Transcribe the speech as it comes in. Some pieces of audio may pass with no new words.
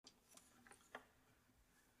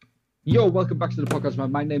Yo, welcome back to the podcast,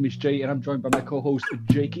 man. My name is Jay, and I'm joined by my co-host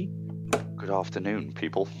Jakey. Good afternoon,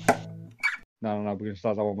 people. No, we're gonna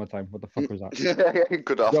start that one more time. What the fuck was that?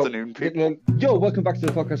 Good afternoon, people. Yo, welcome back to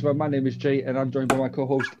the podcast, man. My name is Jay, and I'm joined by my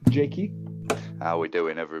co-host Jakey. How we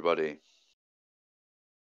doing, everybody?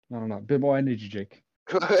 No. A bit more energy, Jake.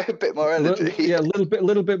 A bit more energy. A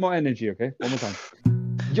little bit more energy, okay? One more time.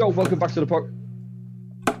 Yo, welcome back to the podcast.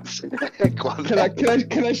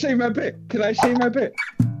 Can I say my bit? Can I say my bit?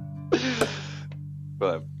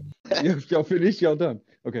 Right. You're finished. You're done.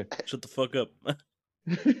 Okay. Shut the fuck up.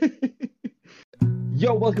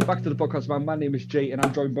 Yo, welcome back to the podcast, man. My name is Jay, and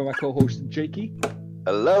I'm joined by my co-host Jakey.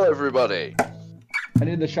 Hello, everybody. And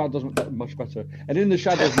in the shadows, much better. And in the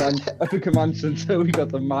shadows, man, up in Command Center, we got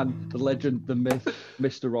the man, the legend, the myth,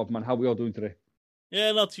 Mr. Rob, man. How are we all doing today?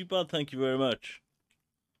 Yeah, not too bad. Thank you very much.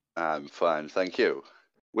 I'm fine, thank you.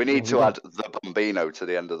 We need to add the Bambino to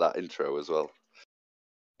the end of that intro as well.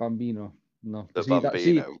 Bambino. No. The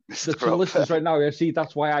Bambino. The listeners right now, see,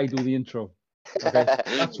 that's why I do the intro. Okay?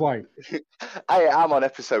 That's why. I'm on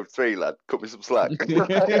episode 3, lad. Cut me some slack.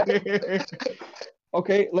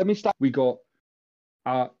 Okay, let me start. We got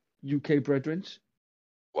our UK brethren.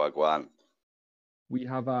 Wagwan. We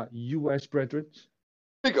have our US brethren.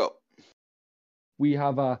 Big up. We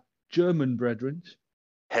have our German brethren.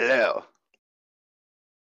 Hello.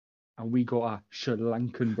 And we got our Sri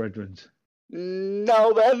Lankan brethren.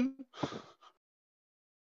 Now then.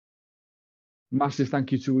 Massive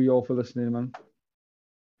thank you to you all for listening, man.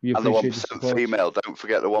 We And the appreciate 1% female. Don't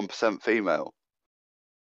forget the 1% female.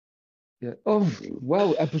 Yeah. Oh,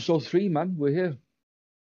 well, episode 3, man. We're here.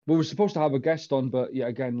 We were supposed to have a guest on, but yeah,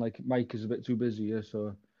 again, like Mike is a bit too busy, yeah,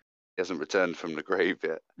 so. He hasn't returned from the grave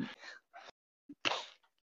yet.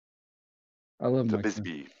 I love The Mike.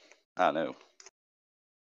 busy. I know.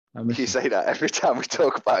 I miss You him. say that every time we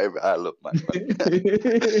talk about him. I love Mike.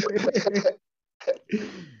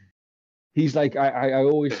 He's like, I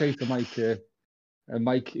always say to Mike, and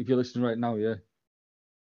Mike, if you're listening right now, yeah,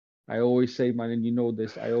 I always say, man, and you know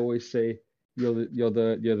this, I always say, you're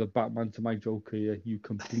the Batman to my Joker, yeah, you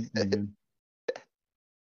complete me, man.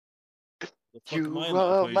 The fuck You am I in that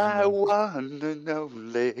are equation, my then? one and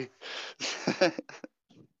only.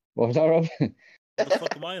 What was that, Rob? What the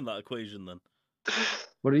fuck am I in that equation then?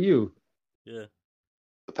 What are you? Yeah.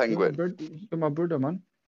 The penguin. You're my brother, man.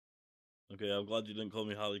 Okay, I'm glad you didn't call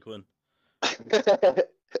me Harley Quinn.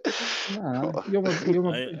 Nah, you're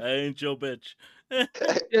my I ain't your bitch. yeah,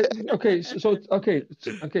 okay, so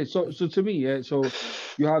to me, yeah, so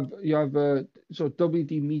you have so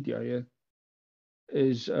WD Media, yeah,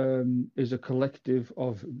 is a collective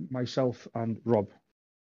of myself and Rob.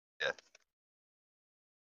 Yeah.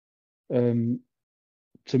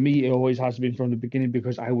 To me, it always has been from the beginning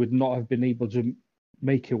because I would not have been able to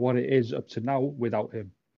make it what it is up to now without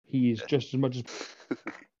him. He is just as much as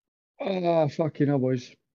fucking hell,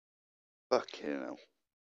 boys. Fucking hell.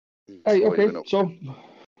 Hey, What are you okay, doing up? so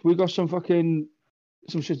we got some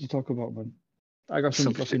shit to talk about, man. I got some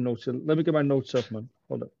Some fucking shit. notes. Let me get my notes up, man.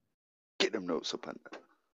 Hold up. Get them notes up,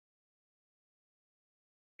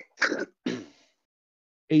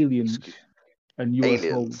 Aliens and UFOs.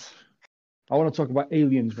 Aliens. I want to talk about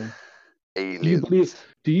aliens, man. Aliens.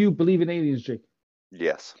 Do you believe in aliens, Jake?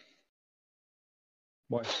 Yes,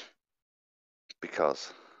 Why?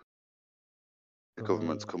 because the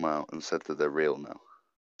government's come out and said that they're real now.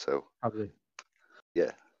 So, Have they?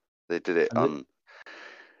 yeah, they did it And on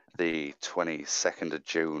the 22nd of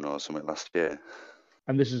June or something last year.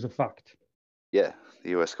 And this is a fact. Yeah,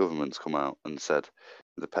 the US government's come out and said,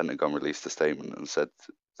 the Pentagon released a statement and said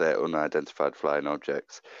they're unidentified flying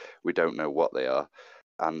objects. We don't know what they are,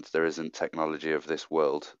 and there isn't technology of this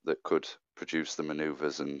world that could produce the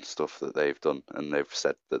maneuvers and stuff that they've done. And they've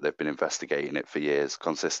said that they've been investigating it for years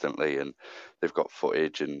consistently, and they've got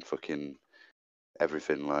footage and fucking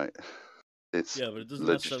everything. Like, it's Yeah, but it doesn't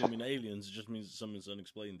legit- necessarily mean aliens. It just means that something's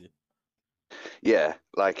unexplained here. Yeah,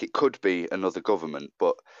 like it could be another government,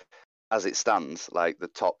 but as it stands, like the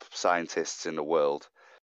top scientists in the world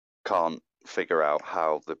can't figure out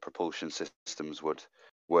how the propulsion systems would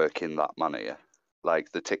work in that manner. Yeah?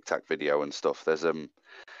 Like the Tic Tac video and stuff. There's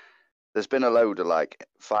been a load of like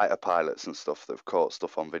fighter pilots and stuff that have caught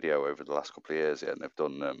stuff on video over the last couple of years, yeah, and they've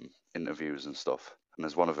done interviews and stuff. And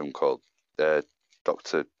there's one of them called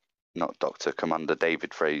Commander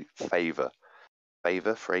David Fravor,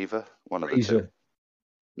 one of the two. Fraser.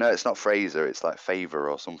 No, it's not Fraser. It's like Favor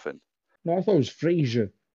or something. No, I thought it was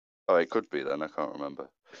Fraser. Oh, it could be then. I can't remember.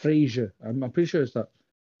 Fraser. I'm pretty sure it's that.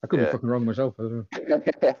 I could be Yeah. fucking wrong myself. I don't know.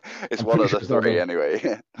 It's I'm one pretty of sure the it's that three one.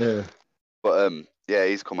 anyway. Yeah. But yeah,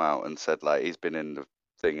 he's come out and said like he's been in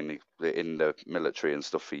thing, and he in the military and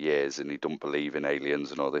stuff for years, and he don't believe in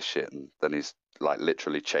aliens and all this shit. And then he's like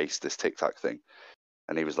literally chased this Tic Tac thing,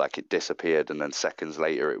 and he was like, it disappeared, and then seconds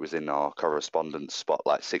later, it was in our correspondence spot,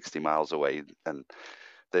 like 60 miles away, and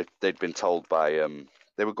they'd been told by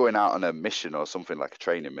they were going out on a mission or something, like a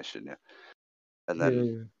training mission, yeah, and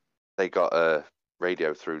then they got a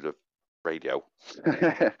radio through the radio,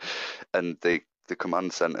 and the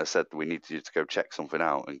command center said, we need you to go check something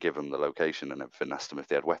out, and give them the location and everything, asked them if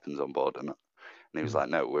they had weapons on board, and he was like,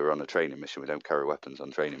 no, we're on a training mission, we don't carry weapons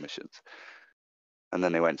on training missions. And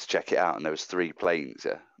then they went to check it out, and there was 3 planes,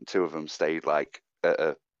 yeah, and 2 of them stayed like at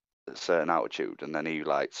a certain altitude, and then he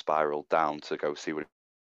like spiraled down to go see what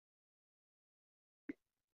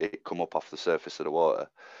it come up off the surface of the water,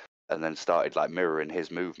 and then started like mirroring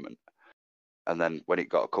his movement. And then when it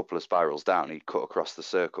got a couple of spirals down, he cut across the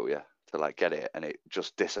circle, yeah, to like get it, and it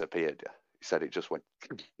just disappeared. Yeah, he said it just went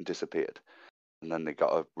and disappeared. And then they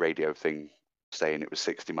got a radio thing saying it was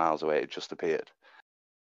 60 miles away. It just appeared.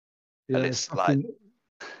 Yeah, and it's fucking,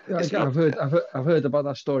 like, I've heard about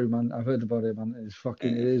that story, man. I've heard about it, man. It's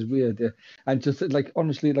fucking, it is weird, yeah. And just like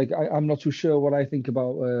honestly, like I'm not too sure what I think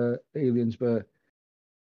about aliens, but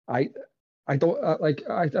I don't like.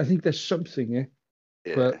 I think there's something,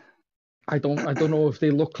 yeah. But I don't know if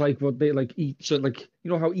they look like what they like eat. So like,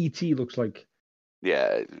 you know how E.T. looks like.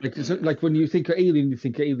 Yeah. Like when you think of alien,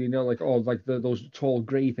 they're like like those tall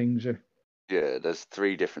grey things. Yeah, there's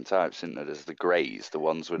 3 different types, isn't there? There's the greys, the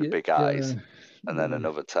ones with the big eyes, and then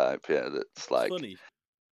another type, yeah, that's like. Funny.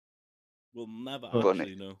 We'll never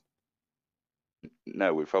actually know.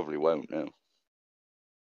 No, we probably won't know.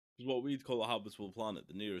 Because what we'd call a habitable planet,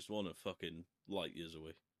 the nearest one are fucking light years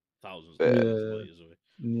away. Thousands Yeah. of light years away.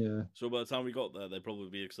 Yeah. So by the time we got there, they'd probably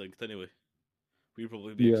be extinct anyway. We'd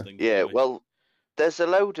probably be extinct Yeah, anyway. well, there's a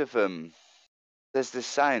load of there's this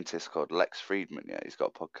scientist called Lex Friedman, yeah, he's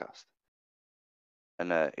got a podcast.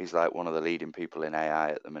 And he's like one of the leading people in AI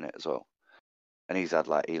at the minute as well. And he's had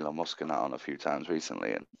like Elon Musk and that on a few times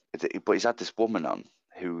recently. But he's had this woman on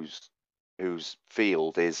whose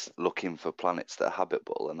field is looking for planets that are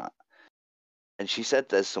habitable and that. And she said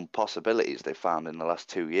there's some possibilities they found in the last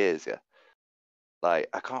 2 years, yeah. Like,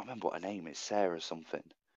 I can't remember what her name is, Sarah something.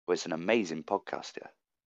 But it's an amazing podcast, yeah.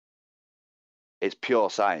 It's pure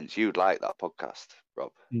science. You'd like that podcast,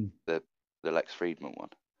 Rob. The Lex Friedman one.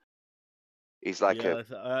 He's like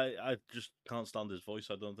I just can't stand his voice,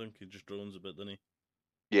 I don't think. He just drones a bit, doesn't he?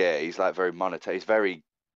 Yeah, he's like very monotone. He's very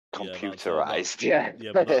computerized. Yeah.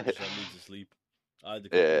 Yeah, but that just sent me to sleep. I had a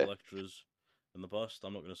couple of lecturers in the past.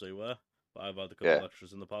 I'm not going to say where, but I've had a couple of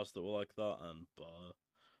lecturers in the past that were like that, and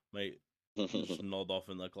mate, just nod off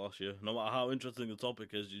in their class. Yeah, no matter how interesting the topic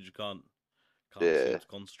is, you just can't seem to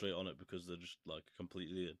concentrate on it because they're just like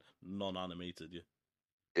completely non-animated.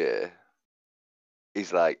 Yeah.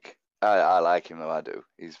 He's like, I like him though. I do.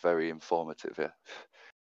 He's very informative. Yeah,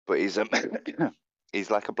 but he's he's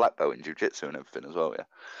like a black belt in jiu-jitsu and everything as well. Yeah.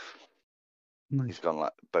 Nice. He's gone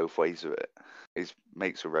like both ways of it. His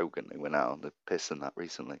mates with Rogan, they went out on the piss and that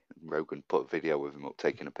recently. Rogan put a video with him up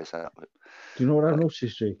taking a piss out of it. Do you know what I've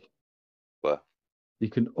noticed, Jake? What? You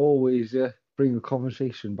can always bring a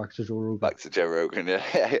conversation back to Joe Rogan. Back to Joe Rogan,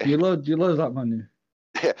 yeah. You love that man,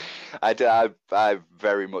 yeah. I do. I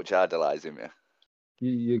very much idolise him, yeah.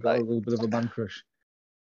 You got a little bit of a man crush.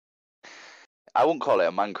 I wouldn't call it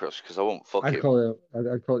a man crush because I won't fuck him. I'd call it.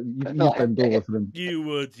 You bend over for him. You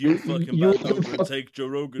would. You fucking bend over and take Joe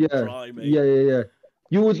Rogan try, mate. Yeah.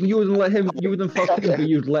 You wouldn't let him. You wouldn't fuck him, but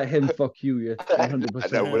you'd let him fuck you. Yeah, 100%. I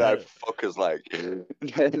know, but I'd fuckers like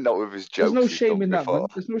not with his jokes. There's no shame in that, man.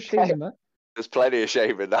 There's no shame in that. There's plenty of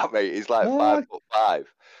shame in that, mate. He's like 5'5".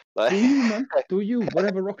 Like... Do you, man? Do you?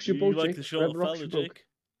 Whatever rocks your boat, like Jake. the short fella, Jake.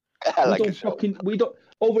 We don't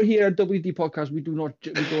over here at WD Podcast. We do not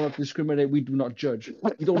discriminate. We do not judge.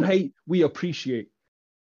 We don't hate. We appreciate.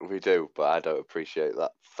 We do, but I don't appreciate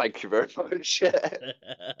that. Thank you very much.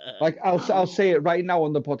 Like I'll say it right now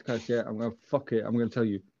on the podcast. Yeah, I'm gonna fuck it. I'm gonna tell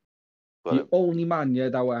you. The only man,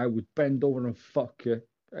 that I would bend over and fuck,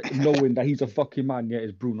 knowing that he's a fucking man,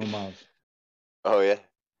 is Bruno Mars. Oh yeah.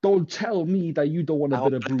 Don't tell me that you don't want a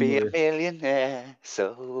bit of Bruno. Be a millionaire,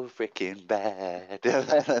 so freaking bad.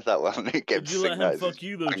 That one. Did you let him fuck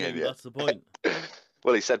you though, Jim? That's the point.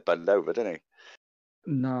 Well, he said bend over, didn't he?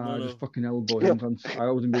 Nah, I just fucking elbowed him. I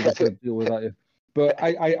wouldn't be able to deal with that. But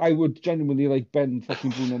I would genuinely like bend fucking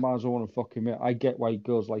Bruno Mars. I want to fuck him. I get why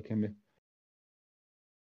girls like him.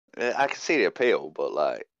 I can see the appeal, but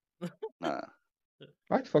like, nah.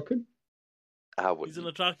 I'd fuck him. He's an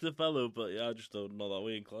attractive fellow, but I just don't know that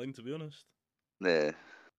way inclined, to be honest. Yeah.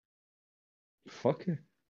 Fuck it.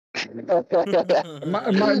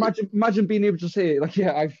 Imagine being able to say it, like,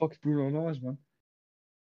 yeah, I fucked Bruno Mars, man.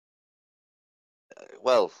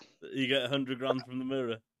 Well, you get 100 grand from the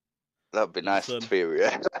Mirror. That'd be nice Son. to feel,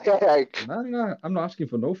 yeah. No, I'm not asking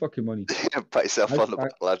for no fucking money. Pat yourself on the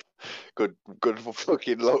back, lad. Good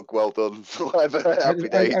fucking luck. Well done. Happy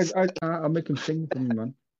days. I'll make him sing for me,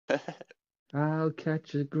 man. I'll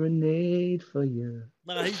catch a grenade for you.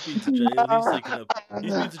 Nah, he's been to jail.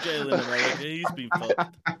 He's been to jail in America. He's been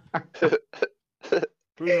fucked.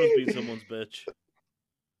 Bruno's been someone's bitch.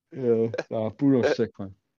 Yeah, Bruno's sick,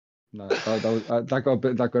 man. No, that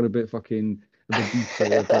got a bit fucking a bit deep. So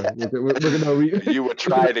we're gonna. You were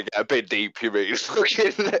trying to get a bit deep, you mean?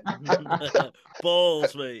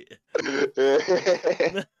 Balls, mate.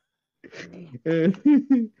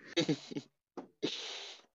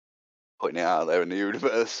 Putting it out there in the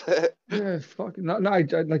universe. Yeah, fucking no,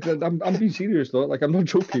 I'm being serious though. Like, I'm not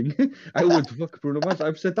joking. I would fuck Bruno Mars.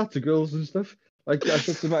 I've said that to girls and stuff. Like, I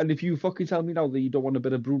said to them, and if you fucking tell me now that you don't want a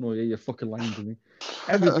bit of Bruno, yeah, you're fucking lying to me.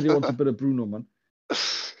 Everybody wants a bit of Bruno, man.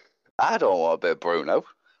 I don't want a bit of Bruno.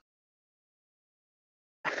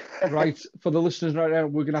 Right, for the listeners right now,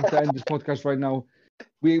 we're gonna have to end this podcast right now.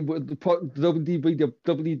 The WD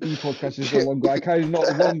podcast is no longer.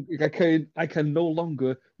 I can no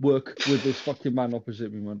longer work with this fucking man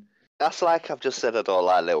opposite me, man. That's like I've just said I don't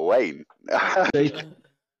like Lil Wayne.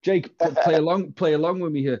 Jake, play along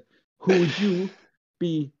with me here. Who would you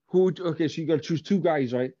be? Okay, so you got to choose two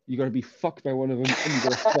guys, right? You got to be fucked by one of them, and you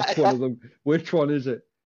got to fuck one of them. Which one is it?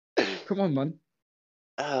 Come on, man.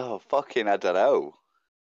 Oh, fucking, I don't know.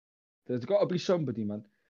 There's got to be somebody, man.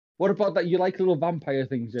 What about that? You like little vampire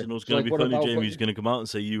things? Yeah? You know what's going to be funny, Jamie's going to come out and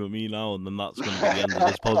say you and me now, and then that's going to be the end of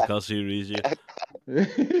this podcast series. Yeah.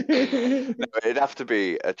 No, it'd have to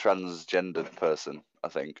be a transgendered person, I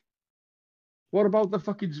think. What about the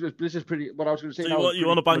fucking? This is pretty. What I was going to say. So you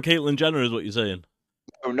want to ban Caitlyn Jenner? Is what you're saying?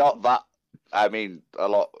 No, not that. I mean, a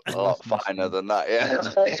lot finer than that.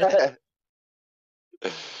 Yeah.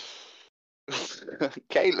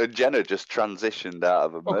 Caitlyn Jenner just transitioned out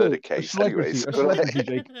of a murder case. Anyways,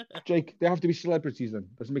 Jake, they have to be celebrities then.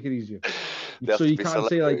 Let's make it easier. So you can't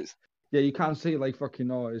say like, you can't say like fucking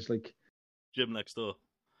it's like Jim next door.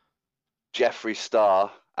 Jeffree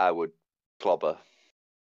Star, I would clobber.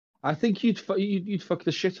 I think you'd fuck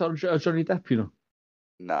the shit out of Johnny Depp, you know.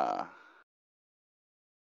 Nah,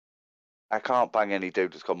 I can't bang any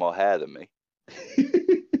dude that's got more hair than me.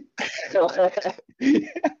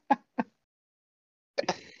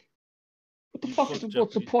 What's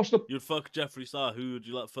the post? You'd fuck Jeffree Star. Who would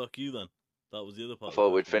you let fuck you then? That was the other part. I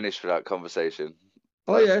thought we'd finished with that conversation.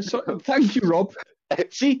 Oh yeah, so thank you, Rob.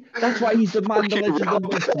 See, that's why he's the man, the legend, the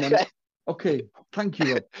myth, man. Okay, thank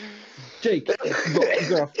you, Rob. Jake, you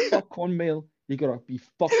gotta fuck one male. You gotta be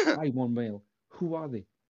fucked by one male. Who are they?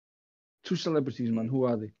 Two celebrities, man. Who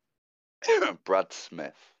are they? Brad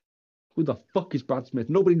Smith. Who the fuck is Brad Smith?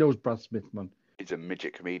 Nobody knows Brad Smith, man. He's a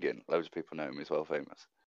midget comedian. Loads of people know him. He's well famous.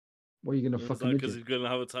 What are you gonna fucking? Because he's gonna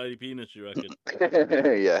have a tiny penis, you reckon?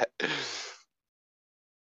 Yeah.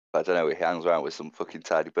 I don't know. He hangs around with some fucking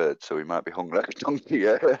tiny bird, so he might be hung like a donkey.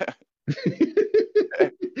 Yeah.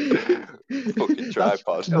 Fucking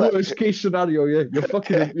tripod. Worst case scenario, yeah.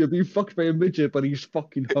 You're being fucked by a midget, but he's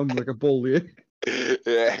fucking hung like a bull, yeah.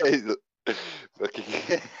 Yeah.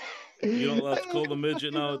 Fucking. You don't have to call them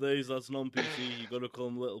midget nowadays. That's non-PC. You gotta call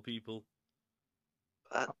them little people.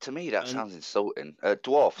 To me, that sounds insulting.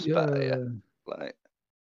 Dwarfs better, yeah. Like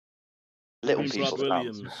little people.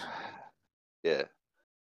 Williams. Yeah.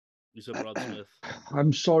 You said Brad Smith.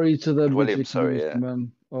 I'm sorry to the Williams, sorry,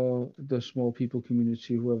 man, or the small people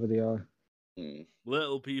community, whoever they are.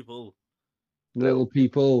 Little people. Little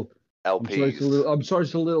people. LPs. I'm sorry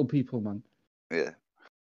to little people, man. Yeah.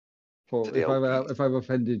 If I've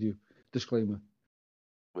offended you, disclaimer.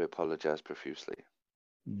 We apologise profusely.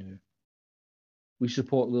 Yeah. We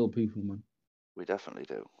support little people, man. We definitely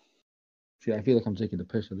do. See, I feel like I'm taking the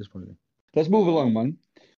piss at this point. Let's move along, man.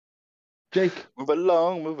 Jake. Move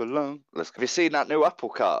along. Have you seen that new Apple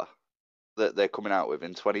car that they're coming out with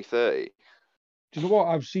in 2030? Do you know what?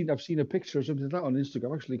 I've seen a picture or something like that on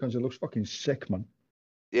Instagram, actually, because it looks fucking sick, man.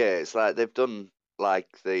 Yeah, it's like they've done like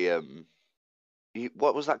the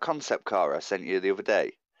what was that concept car I sent you the other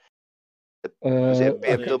day? Was it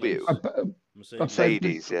a BMW?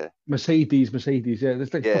 Mercedes, yeah. Mercedes, yeah.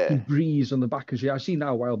 There's like fucking Breeze on the back. I seen that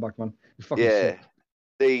a while back, man. It's fucking sick.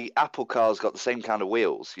 The Apple car's got the same kind of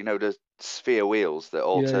wheels, you know, the sphere wheels that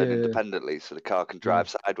all turn independently, so the car can drive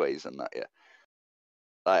sideways and that. Yeah,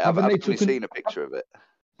 like, I've actually seen a picture of it.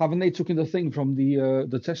 Haven't they taken the thing from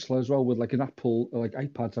the Tesla as well with like an Apple like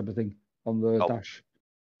iPad type of thing on the dash?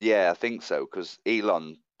 Yeah, I think so, because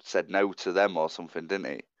Elon said no to them or something,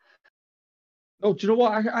 didn't he? Oh, do you know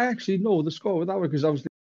what? I actually know the score with that one because I was.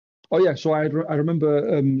 Oh yeah, so I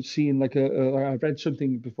remember seeing like I read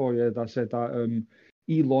something before that said that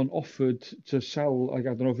Elon offered to sell, like,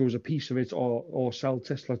 I don't know if it was a piece of it or sell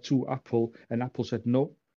Tesla to Apple, and Apple said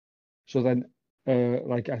no. So then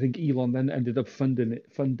like I think Elon then ended up funding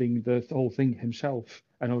the whole thing himself,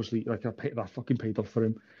 and obviously like that fucking paid off for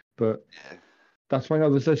him. But Yeah. that's why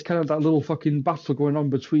there's kind of that little fucking battle going on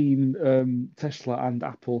between Tesla and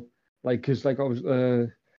Apple, like because like I was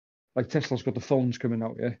like Tesla's got the phones coming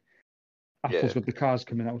out, yeah. Apple's got the cars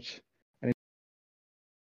coming out, and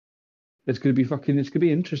it's gonna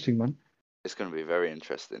be interesting, man. It's gonna be very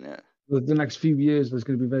interesting, yeah. The next few years, there's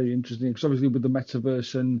gonna be very interesting because obviously with the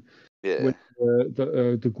metaverse and with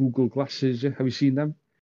the Google glasses, yeah. Have you seen them?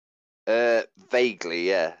 Vaguely,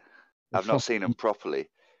 yeah. I've not seen them properly.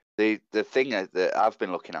 The thing that I've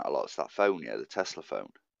been looking at a lot is that phone, yeah, the Tesla phone.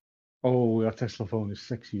 Oh, that Tesla phone is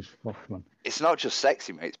sexy as fuck, man. It's not just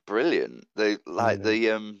sexy, mate. It's brilliant. The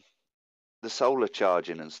solar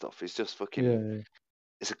charging and stuff is just fucking. Yeah.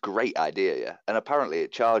 It's a great idea, yeah. And apparently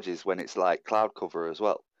it charges when it's like cloud cover as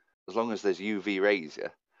well. As long as there's UV rays, yeah,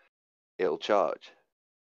 it'll charge.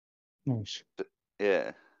 Nice. But,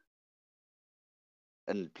 yeah.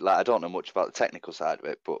 And like I don't know much about the technical side of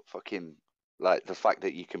it, but fucking like the fact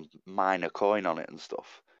that you can mine a coin on it and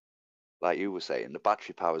stuff. Like you were saying, the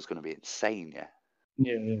battery power is going to be insane, yeah.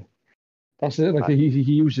 Yeah. That's it. Like he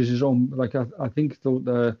uses his own. Like I think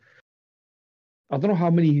the I don't know how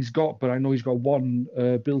many he's got, but I know he's got one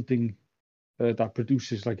building that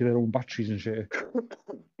produces like their own batteries and shit.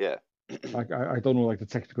 Yeah. I don't know like the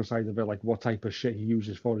technical side of it, like what type of shit he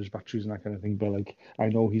uses for his batteries and that kind of thing. But like I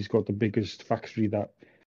know he's got the biggest factory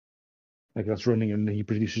that's running, and he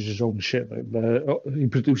produces his own shit. Like he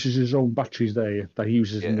produces his own batteries there that he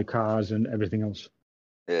uses in the cars and everything else.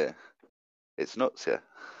 Yeah, it's nuts, yeah.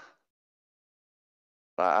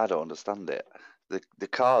 I don't understand it. The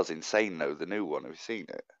car's insane though. The new one, have you seen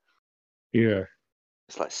it? Yeah.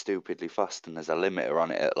 It's like stupidly fast, and there's a limiter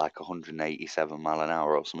on it at like 187 mile an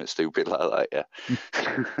hour or something stupid like that. Yeah.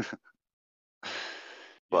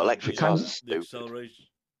 But electric cars are stupid.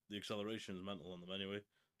 The acceleration is mental on them anyway.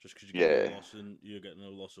 Just because you get no loss in, you get no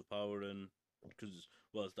loss of power in, because it's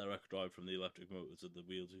direct drive from the electric motor to the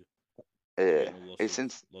wheels. Yeah, it's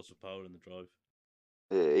loss of power in the drive.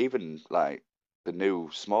 Yeah, even like the new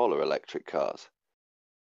smaller electric cars,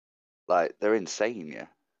 like they're insane. Yeah.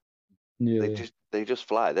 Yeah. They just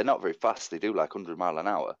fly. They're not very fast. They do like 100 mile an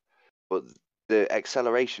hour, but the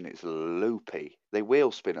acceleration is loopy. They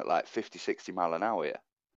wheel spin at like 50, 60 mile an hour. Yeah.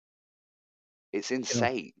 It's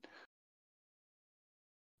insane.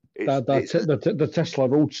 The Tesla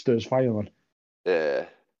Roadster is fire, man. Yeah.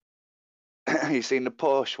 You seen the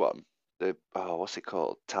Porsche one? What's it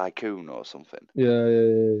called? Tycoon or something?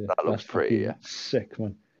 Yeah. That looks pretty. Yeah. Sick,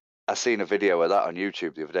 man. I seen a video of that on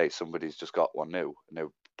YouTube the other day. Somebody's just got one new, and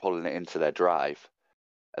they're pulling it into their drive,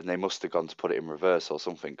 and they must have gone to put it in reverse or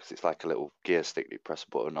something because it's like a little gear stick you press a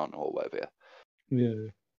button on or whatever. Yeah.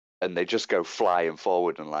 And they just go flying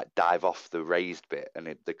forward and like dive off the raised bit,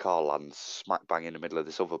 and the car lands smack bang in the middle of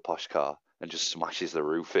this other posh car and just smashes the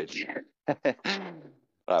roof in. I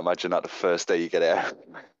imagine that the first day you get it out.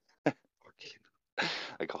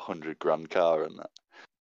 Like $100,000 car and that.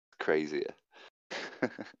 Crazy.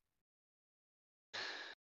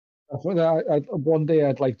 One day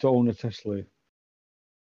I'd like to own a Tesla.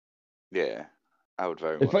 Yeah, I would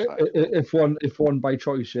very much. If one by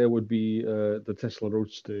choice, would be the Tesla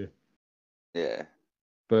Roadster. Yeah.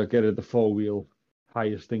 But get it the 4-wheel,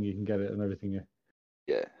 highest thing you can get it and everything.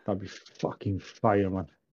 Yeah. That'd be fucking fire, man.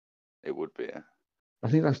 It would be. Yeah. I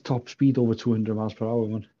think that's top speed over 200 miles per hour,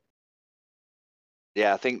 man.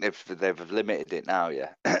 Yeah, I think they've limited it now.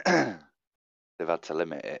 Yeah. They've had to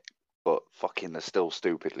limit it. But fucking, they're still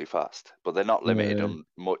stupidly fast. But they're not limited on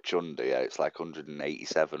much under. Yeah, it's like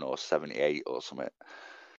 187 or 78 or something.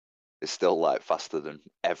 It's still like faster than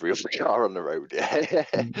every other car on the road.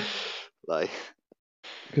 Yeah, like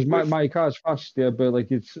because my car's fast, but like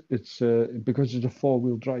it's because it's a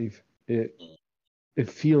 4-wheel drive. It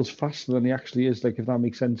feels faster than it actually is. Like if that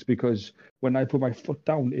makes sense, because when I put my foot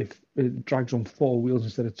down, it drags on 4 wheels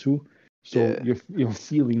instead of 2. So you're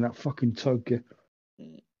feeling that fucking tug.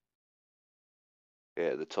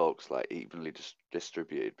 Yeah, the torque's like evenly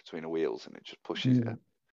distributed between the wheels, and it just pushes it.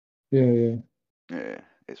 Yeah. Yeah,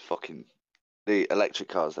 it's fucking. The electric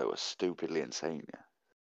cars though are stupidly insane.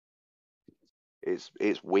 Yeah,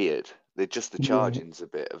 it's weird. The charging's a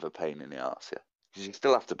bit of a pain in the arse. Yeah, because you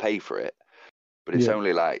still have to pay for it, but it's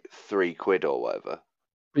only like £3 or whatever.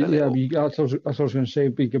 But that's what I was going to say.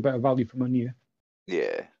 Big a better value for money.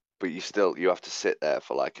 Yeah, but you have to sit there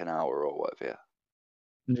for like an hour or whatever.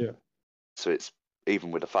 Yeah. So it's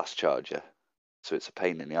even with a fast charger, so it's a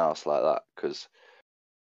pain in the arse like that because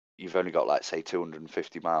you've only got like say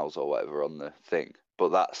 250 miles or whatever on the thing, but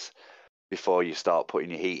that's before you start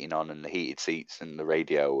putting your heating on and the heated seats and the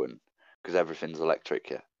radio and because everything's electric,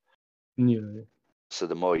 yeah. Yeah. So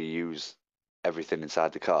the more you use everything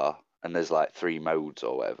inside the car, and there's like 3 modes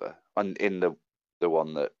or whatever, and in the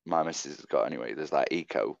one that my missus has got anyway, there's like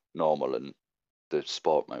eco, normal, and the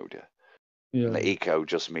sport mode, yeah. And the eco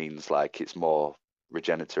just means like it's more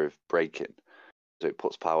regenerative braking, so it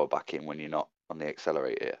puts power back in when you're not on the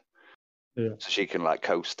accelerator. Yeah. So she can like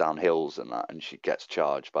coast down hills and that, and she gets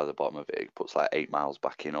charged by the bottom of it. It puts like 8 miles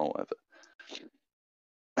back in or whatever.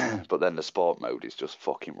 But then the sport mode is just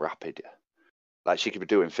fucking rapid, yeah. Like she could be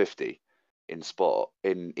doing 50 in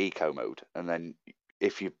eco mode, and then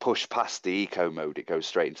if you push past the eco mode, it goes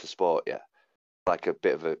straight into sport, yeah. Like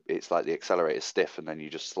it's like the accelerator stiff, and then you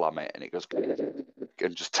just slam it, and it goes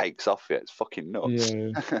and just takes off. Yeah, it's fucking nuts.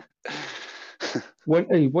 Yeah.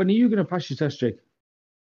 When are you gonna pass your test, Jake?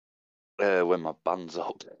 When my band's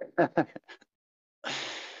up.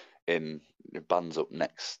 Band's up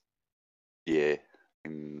next year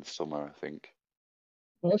in summer, I think.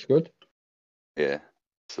 Oh, that's good. Yeah.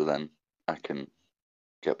 So then I can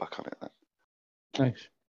get back on it then. Nice.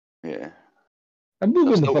 Yeah. I'm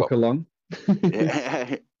moving the fuck along.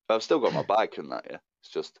 Yeah. I've still got my bike and that, yeah.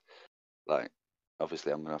 It's just like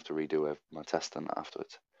obviously I'm gonna have to redo my test and that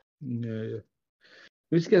afterwards. Yeah.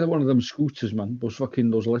 We need to get one of them scooters, man. Those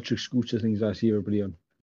electric scooter things I see everybody on.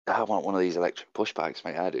 I want one of these electric push bikes,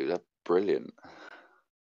 mate. I do. They're brilliant.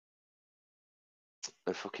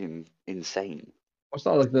 They're fucking insane. What's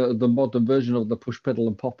that, like the modern version of the push pedal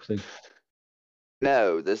and pop thing?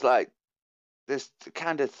 No, there's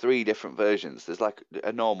kind of 3 different versions. There's like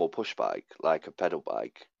a normal push bike, like a pedal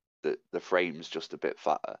bike. The frame's just a bit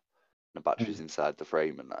fatter. And the battery's inside the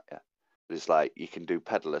frame and that, yeah. But it's like you can do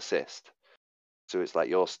pedal assist. So it's like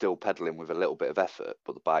you're still pedaling with a little bit of effort,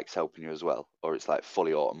 but the bike's helping you as well. Or it's like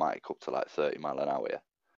fully automatic up to like 30 mile an hour, yeah.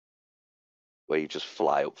 Where you just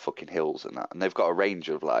fly up fucking hills and that. And they've got a range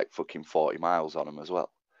of like fucking 40 miles on them as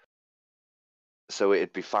well. So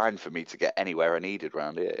it'd be fine for me to get anywhere I needed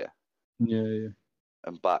around here, yeah. Yeah.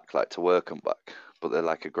 And back, like to work and back. But they're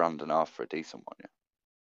like $1,500 for a decent one, yeah.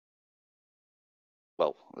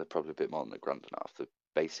 Well, they're probably a bit more than $1,500. The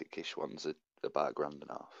basic-ish ones are about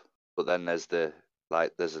 $1,500. But then there's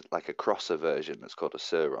there's a crosser version that's called a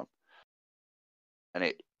Sur-Ron.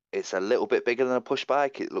 And it's a little bit bigger than a push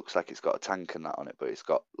bike. It looks like it's got a tank and that on it, but it's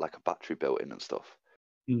got like a battery built in and stuff.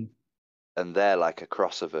 Mm. And they're like a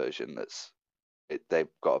crosser version they've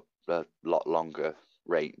got a lot longer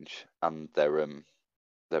range, and they're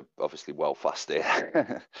obviously well faster.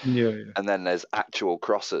 Yeah. And then there's actual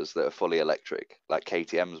crossers that are fully electric, like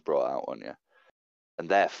KTM's brought out on you, and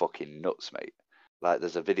they're fucking nuts, mate. Like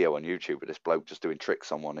there's a video on YouTube of this bloke just doing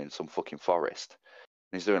tricks on one in some fucking forest.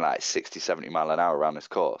 And he's doing like 60, 70 mile an hour around this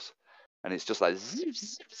course. And it's just like,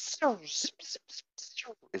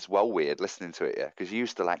 it's well weird listening to it, yeah. Because you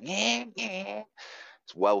used to like,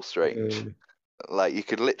 it's well strange. Like you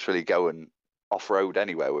could literally go and off-road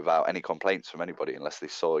anywhere without any complaints from anybody unless they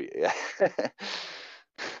saw you, yeah.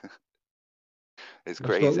 It's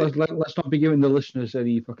crazy. Let's not be giving the listeners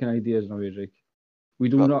any fucking ideas now, Jake. We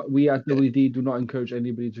at WD do not encourage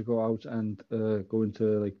anybody to go out and go into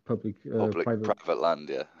like private land,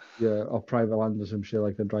 yeah. Yeah, or private land or some shit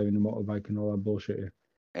like they're driving a motorbike and all that bullshit.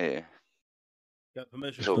 Yeah. Get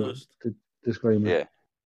permission first. Disclaimer. Yeah.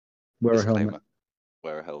 Wear a helmet.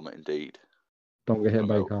 Wear a helmet, indeed. Don't get hit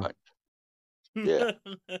by a car. Yeah.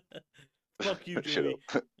 Fuck you, Jimmy.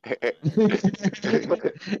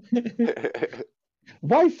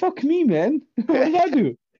 Why fuck me, man? What did I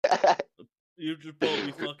do? You just brought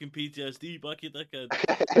me fucking PTSD back, you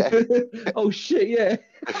dickhead. Oh shit, yeah.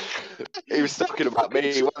 He was talking about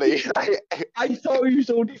me, wasn't he? I thought he was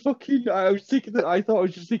only fucking. I thought I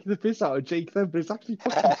was just taking the piss out of Jake then, but it's actually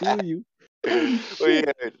fucking doing you. Well,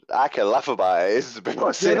 yeah, I can laugh about it. It's a bit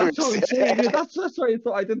more serious. That's what I'm saying. Yeah, that's what I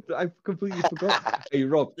thought. I completely forgot. Hey,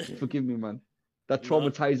 Rob, forgive me, man. That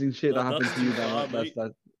traumatizing shit that happened to you,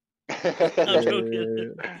 man. I'm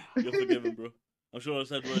joking. You're forgiven, bro. I'm sure I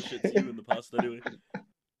said worse shit to you in the past anyway.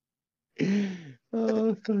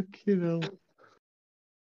 Oh, fucking hell.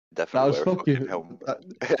 Definitely that was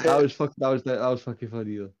fucking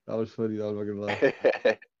funny though. That was funny. I'm not gonna lie.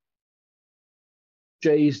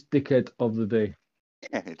 Jay's dickhead of the day.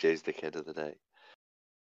 Jay's dickhead of the day.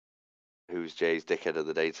 Who's Jay's dickhead of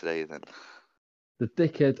the day today then? The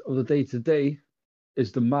dickhead of the day today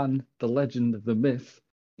is the man, the legend, the myth,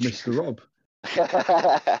 Mr. Rob.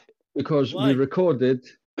 Because Why? we recorded.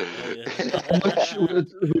 Oh, yeah.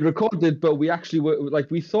 We recorded, but we actually were like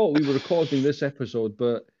we thought we were recording this episode,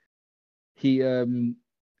 but he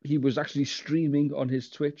was actually streaming on his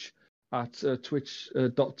Twitch at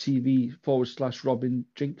twitch.tv/Robin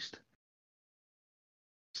Jinxed.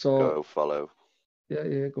 So Go follow.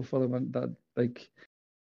 yeah, go follow man. That like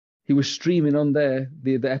he was streaming on there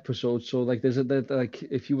the episode. So like there's like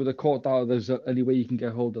if you would have caught that, there's any way you can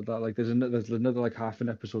get hold of that. Like there's another like half an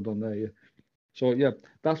episode on there. Yeah. So yeah,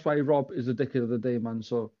 that's why Rob is the dickhead of the day, man.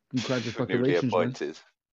 So congratulations, man.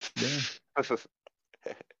 Yeah.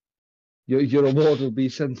 Your award will be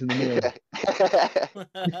sent in the mail.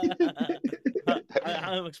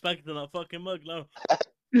 I'm expecting that fucking mug now.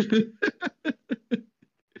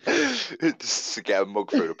 Just to get a mug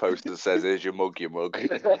through the post that says, "Here's your mug, your mug."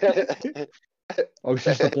 Oh, it's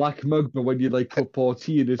just a black mug, but when you like put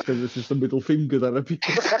Porty in it, because it's just the middle finger that appears.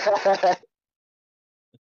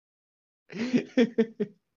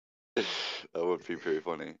 That would be pretty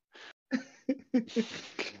funny.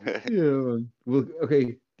 Yeah, man. Well,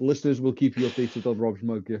 okay, the listeners will keep you updated on Rob's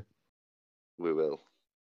mug, yeah. We will.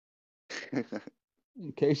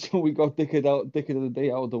 Okay, so we got dickhead of the day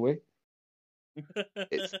out of the way.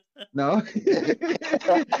 No, I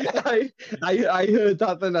heard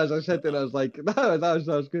that then as I said it, I was like, no, that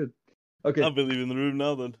was good. Okay, I'll be leaving the room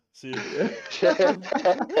now then. See you.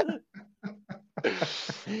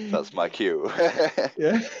 That's my cue.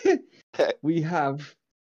 Yeah, we have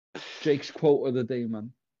Jake's quote of the day,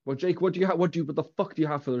 man. Well, Jake, what the fuck do you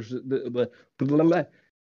have for us?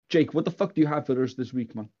 Jake, what the fuck do you have for us this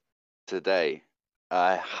week, man? Today,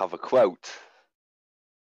 I have a quote.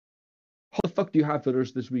 What the fuck do you have for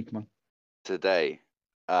us this week, man? Today,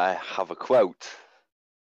 I have a quote.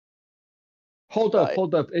 Hold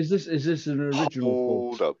up. Is this an original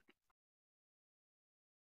quote? Hold up.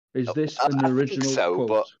 Is this an original quote?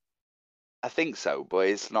 But I think so, but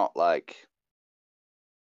it's not like.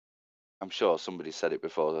 I'm sure somebody said it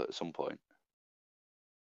before at some point.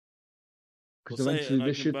 We'll say it and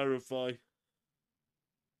I can verify.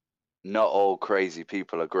 Not all crazy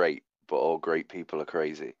people are great, but all great people are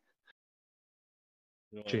crazy.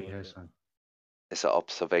 It's an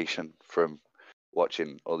observation from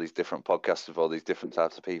watching all these different podcasts of all these different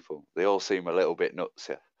types of people. They all seem a little bit nuts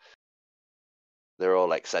here. They're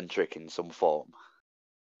all eccentric in some form,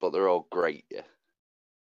 but they're all great, yeah.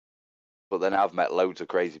 But then I've met loads of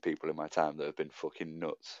crazy people in my time that have been fucking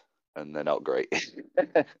nuts, and they're not great.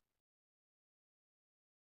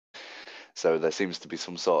 So there seems to be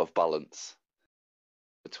some sort of balance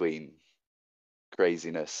between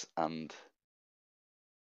craziness and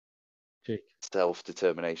Jake.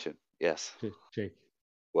 Self-determination. Yes. Jake.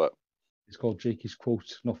 What? It's called Jakey's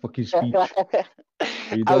quote, not fucking speech.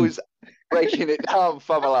 I was breaking it down,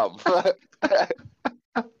 Famalam.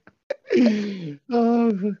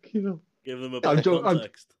 Oh, fucking hell. Give them a bit of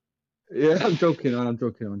context. I'm joking.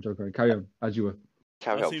 Carry on, as you were.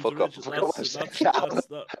 Carry on, fuck off.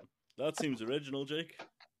 That seems original, Jake.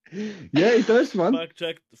 Yeah, it does, man.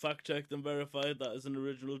 Fact checked and verified that is an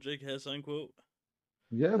original Jake Hairsign quote.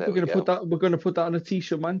 Yeah, we're gonna put that on a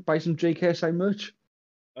t-shirt, man. Buy some Jake Hairsign merch.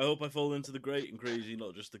 I hope I fall into the great and crazy,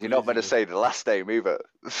 not just the crazy. You're not going to say the last name either.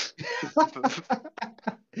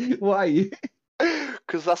 Why?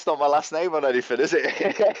 Because that's not my last name on anything, is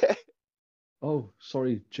it? Oh,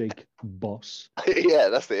 sorry, Jake Boss. Yeah,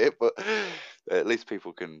 that's it. But at least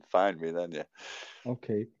people can find me then, yeah.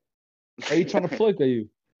 Okay. Are you trying to plug, are you?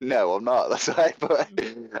 No, I'm not. That's right. But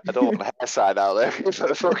I don't want a hair sign out there for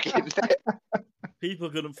the fucking... People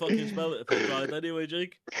couldn't fucking spell it if they tried anyway,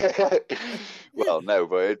 Jake. Well, no,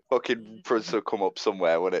 but it fucking prints would come up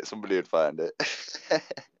somewhere, wouldn't it? Somebody would find it.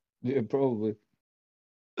 Yeah, probably.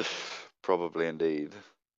 Probably indeed.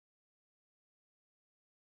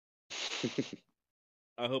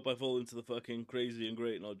 I hope I fall into the fucking crazy and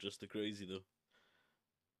great, not just the crazy, though.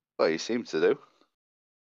 Well, you seem to do.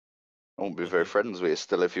 I wouldn't be very friends with you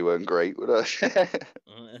still if you weren't great, would I?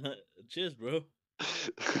 Cheers, bro.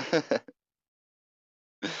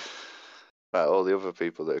 Right, all the other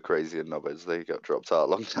people that are crazy and knobheads, they got dropped out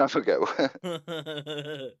a long time ago.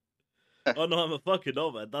 Oh no, I'm a fucking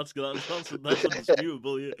knobhead. That's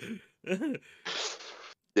undisputable. Yeah.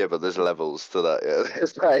 Yeah, but there's levels to that. Yeah,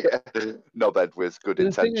 it's like knobhead with good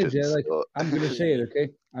intentions. Is, yeah, like, I'm gonna say it,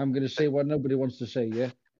 okay? I'm gonna say what nobody wants to say.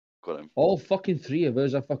 Yeah. All fucking three of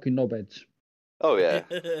us are fucking knobheads. Oh yeah.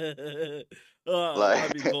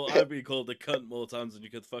 I've been called a cunt more times than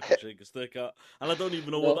you could fucking shake a stick at, and I don't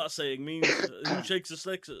even know what that saying means. Who shakes a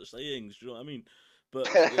stick at sayings? Do you know what I mean? But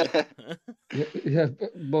yeah,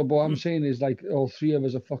 but what I'm saying is like all three of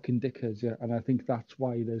us are fucking dickheads, yeah, and I think that's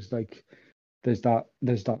why there's like there's that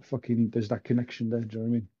connection there. Do you know what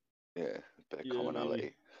I mean? Yeah, a bit of Yeah,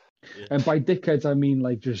 commonality. Yeah. And by dickheads, I mean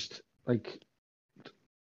like just like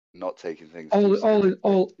Not taking things too seriously.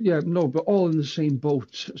 but all in the same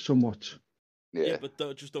boat, somewhat. Yeah, but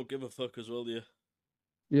just don't give a fuck as well, yeah.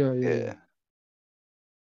 Yeah.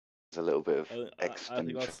 There's a little bit of I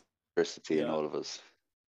think that's eccentricity in all of us.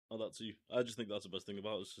 Oh, that too. I just think that's the best thing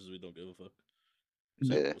about us, is we don't give a fuck.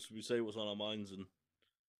 We say what's on our minds, and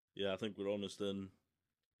I, I think we're honest in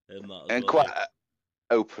that as well. And quite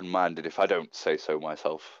open-minded, if I don't say so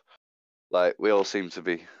myself. Like, we all seem to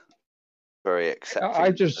be very accepting.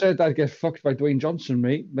 I just said I'd get fucked by Dwayne Johnson,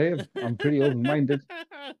 mate. I'm pretty open-minded.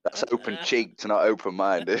 That's open-cheeked, not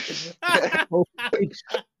open-minded.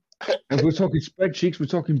 If we're talking spread cheeks, we're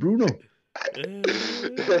talking Bruno. You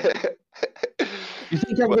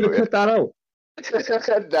think I'm going to cut that out?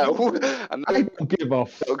 No, I don't give a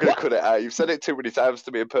fuck. I'm going to cut it out. You've said it too many times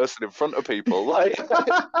to me in person in front of people. Like,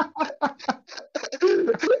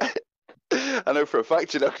 I know for a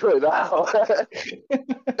fact you're not cutting it out.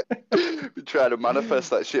 Been trying to manifest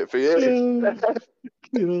that shit for years.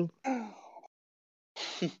 You know.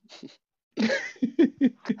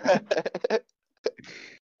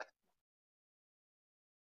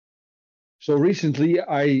 So recently,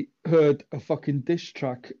 I heard a fucking diss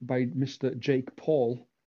track by Mr. Jake Paul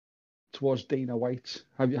towards Dana White.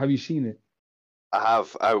 Have you seen it? I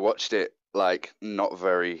have. I watched it like not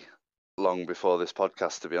very long before this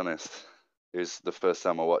podcast, to be honest. It was the first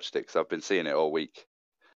time I watched it because I've been seeing it all week.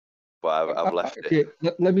 But I've left it.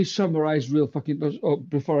 Let me summarize real fucking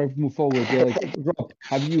before I move forward. Rob,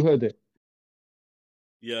 have you heard it?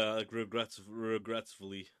 Yeah, like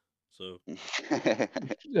regretfully. So.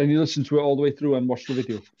 And you listened to it all the way through and watched the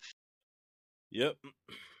video. Yep.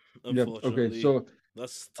 Unfortunately. Okay. So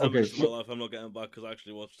that's 10 minutes of my life I'm not getting back because I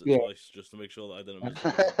actually watched it twice just to make sure that I didn't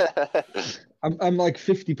miss it. I'm like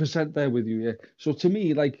 50% there with you. Yeah. So to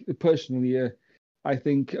me, like personally, I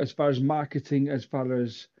think as far as marketing, as far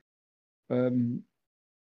as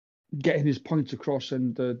getting his points across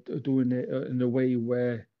and doing it in a way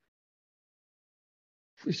where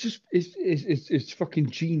it's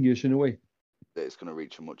fucking genius in a way. It's going to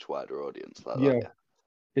reach a much wider audience like that. Yeah.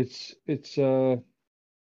 It's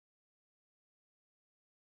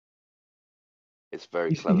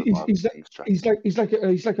very clever. He's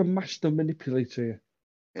like a master manipulator.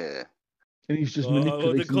 Yeah. And he's just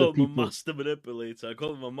manipulating I call him a master manipulator. I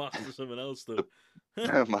call him a master something else though.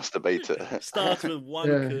 Masturbator. Starts with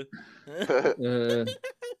wanker.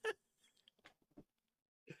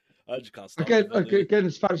 I just can't stop. Again,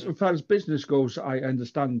 as far as business goes, I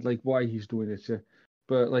understand like why he's doing it.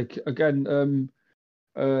 But like again,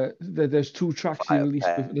 there's two tracks he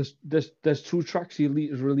released. There's two tracks he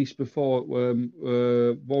released before.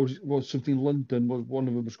 What was something London? One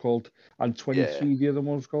of them was called, and 23. The other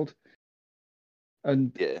one was called.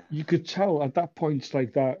 And you could tell at that point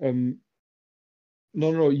like that.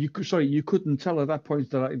 You couldn't tell at that point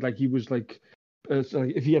that like he was like.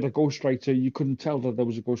 If he had a ghostwriter, you couldn't tell that there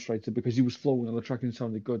was a ghostwriter because he was flowing on the track and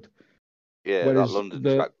sounded good. Yeah, whereas that London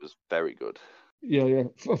track was very good. Yeah.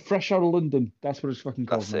 Fresh Out of London, that's what it's fucking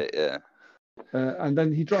called. That's it, yeah. And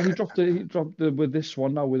then he dropped with this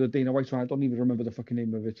one now with a Dana White one. I don't even remember the fucking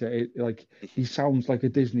name of it. Like he sounds like a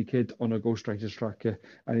Disney kid on a ghostwriter's track,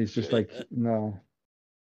 and he's just like, nah.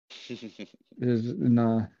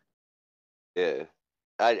 Nah. Yeah,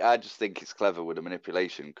 I just think it's clever with the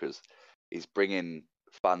manipulation because he's bringing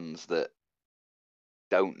fans that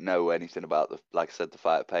don't know anything about like I said, the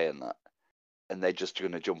Fight Pay and that, and they're just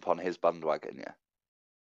going to jump on his bandwagon, yeah.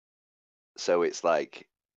 So it's like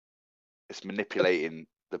it's manipulating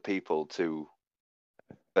the people for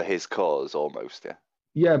his cause almost, yeah.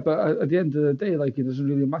 Yeah, but at the end of the day, like it doesn't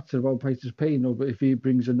really matter about Fighters Pay, but if he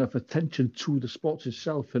brings enough attention to the sport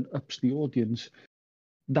itself and ups the audience,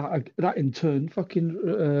 that in turn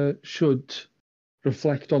fucking should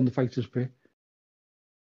reflect on the Fighters Pay.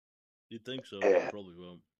 You'd think so? Yeah. Probably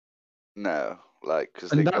won't. No, like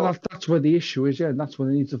because that's where the issue is, and that's what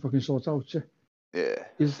they need to fucking sort out. Yeah.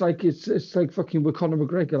 It's like fucking with Conor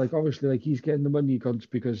McGregor. Like obviously, like he's getting the money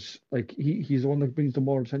because like he's the one that brings the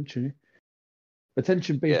more attention.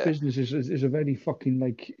 Attention-based business is a very fucking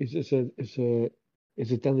like it's a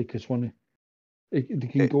delicate one.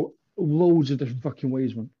 It can go loads of different fucking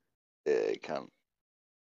ways, man. Yeah, it can.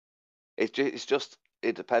 It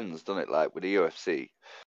depends, doesn't it? Like with the UFC,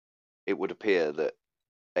 it would appear that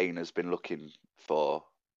Dana's been looking for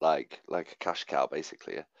like a cash cow,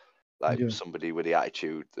 basically. Like somebody with the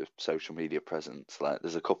attitude, the social media presence. Like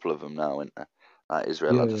there's a couple of them now, isn't there? Like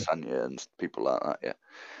Israel Adesanya and people like that.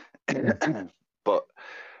 Yeah. But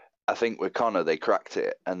I think with Conor, they cracked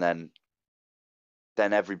it, and then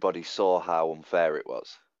then everybody saw how unfair it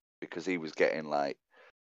was because he was getting like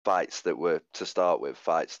fights that were, to start with,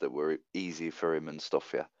 fights that were easy for him and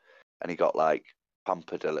stuff, yeah. And he got like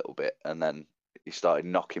pampered a little bit, and then he started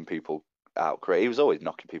knocking people out. He was always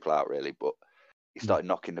knocking people out, really, but he started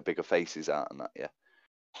knocking the bigger faces out and that, yeah.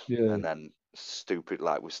 Yeah. And then stupid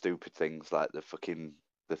things like the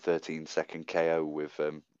 13-second KO with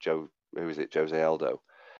Jose Aldo.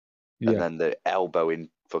 Yeah. And then the elbowing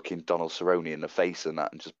fucking Donald Cerrone in the face and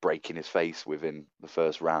that, and just breaking his face within the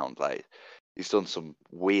first round. Like, he's done some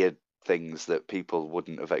weird things that people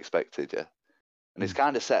wouldn't have expected, yeah. And it's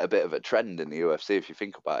kind of set a bit of a trend in the UFC if you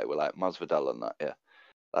think about it, with like Masvidal and that, yeah.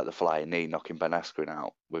 Like the flying knee knocking Ben Askren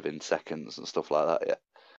out within seconds and stuff like that, yeah.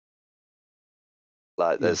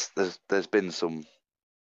 Like there's been some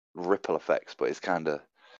ripple effects, but it's kind of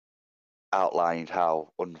outlined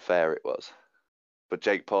how unfair it was. But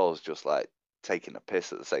Jake Paul's just like taking a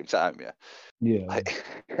piss at the same time, yeah. Yeah.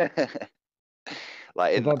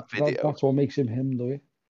 Like in that video, that's what makes him though.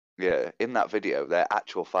 Yeah, in that video, they're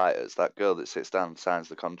actual fighters. That girl that sits down and signs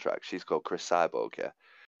the contract, she's called Chris Cyborg, yeah.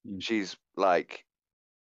 She's like,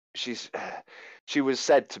 she was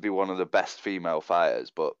said to be one of the best female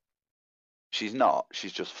fighters, but she's not.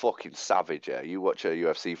 She's just fucking savage, yeah. You watch her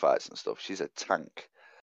UFC fights and stuff, she's a tank.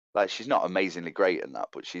 Like, she's not amazingly great in that,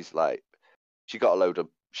 but she's like, she got a load of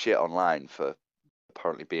shit online for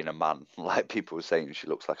apparently being a man. Like, people were saying she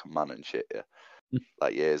looks like a man and shit, yeah.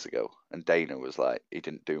 Like years ago, and Dana was like, he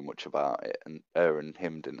didn't do much about it, and her and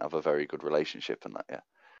him didn't have a very good relationship and that, yeah.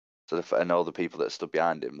 So and all the people that stood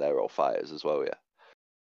behind him, they're all fighters as well, yeah.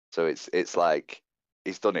 So it's like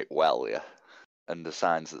he's done it well, yeah. And the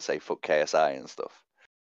signs that say "fuck KSI" and stuff,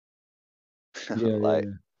 Yeah,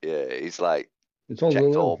 yeah, he's like, it's all checked the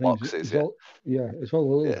little all things. boxes, It's all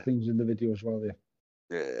the little things in the video as well, yeah.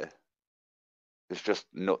 Yeah. It's just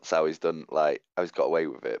nuts how he's done, like, how he's got away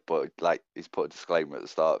with it, but like he's put a disclaimer at the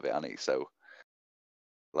start of it, hasn't he? So,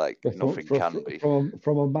 like, nothing can be.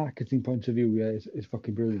 From a marketing point of view, yeah, it's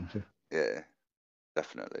fucking brilliant. Yeah,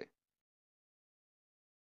 definitely.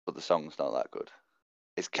 But the song's not that good.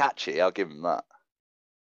 It's catchy, I'll give him that.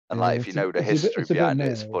 And like, if you know the history behind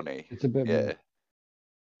it, it's funny. It's a bit yeah,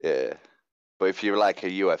 yeah. But if you're like a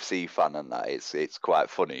UFC fan and that, it's quite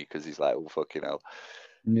funny because he's like, oh fucking hell.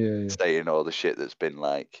 Yeah. Saying all the shit that's been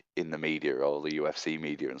like in the media, all the UFC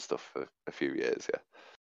media and stuff for a few years, yeah.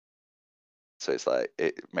 So it's like,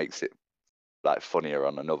 it makes it like funnier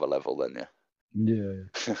on another level then, yeah.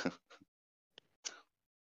 Yeah.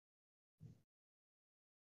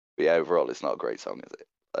 But yeah, overall, it's not a great song, is it?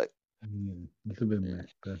 Like, it's a bit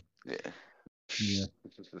mixed. Yeah.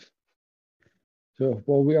 So,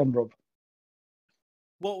 what are we on, Rob?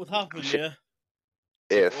 What would happen, yeah,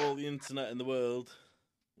 if all the internet in the world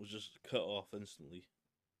was just cut off instantly?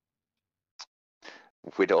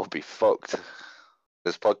 We'd all be fucked.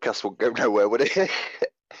 This podcast won't go nowhere, would it?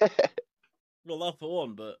 Not that for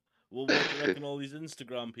one, but what do you reckon all these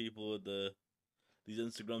Instagram people with these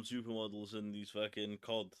Instagram supermodels and these fucking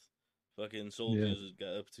COD fucking soldiers would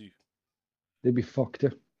get up to? They'd be fucked.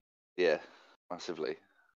 Yeah, massively.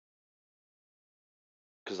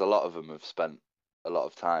 Because a lot of them have spent a lot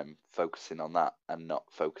of time focusing on that and not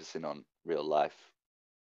focusing on real life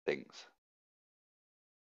things.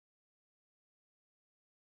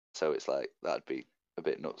 So it's like, that'd be a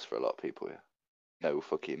bit nuts for a lot of people, yeah. No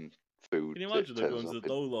fucking food. Can you imagine them going to the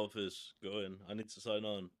Dole office going, I need to sign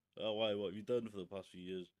on. Oh, why? What have you done for the past few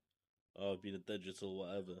years? Oh, I've been a digital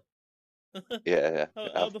whatever. Yeah.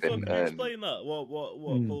 How the fuck can you explain that? What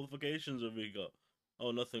qualifications have we got?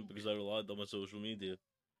 Oh, nothing, because I relied on my social media.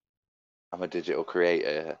 I'm a digital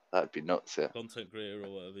creator, yeah. That'd be nuts, yeah. Content creator or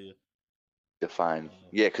whatever, yeah. Define.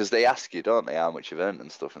 Yeah, because they ask you, don't they, how much you've earned and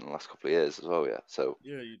stuff in the last couple of years as well, yeah. So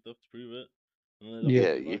yeah, you'd have to prove it.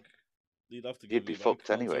 Yeah, you'd have to give you'd be fucked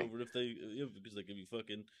anyway. If because they give you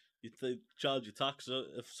fucking, if they charge you tax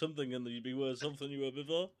if something, and you'd be worth something you were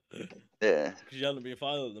before. Yeah. Because you hadn't been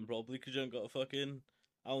filing them properly, because you haven't got a fucking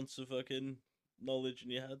ounce of fucking knowledge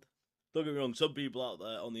in your head. Don't get me wrong, some people out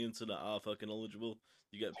there on the internet are fucking knowledgeable.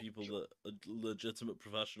 You get people that are legitimate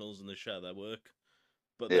professionals and they share their work,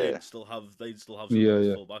 but they'd still have something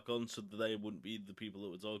to fall back on, so they wouldn't be the people that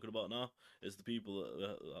we're talking about now. It's the people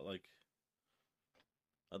that like,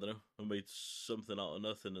 I don't know, who made something out of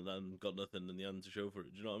nothing and then got nothing in the end to show for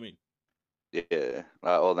it. Do you know what I mean? Yeah,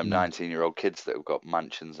 like all them 19-year-old kids that have got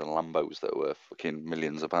mansions and Lambos that are worth fucking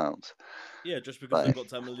millions of pounds. Yeah, just because they've got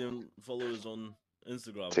 10 million followers on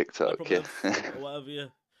Instagram, TikTok, yeah, or whatever. Yeah,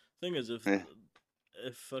 thing is,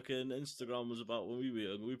 if fucking Instagram was about when we were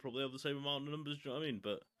young, we probably have the same amount of numbers. Do you know what I mean?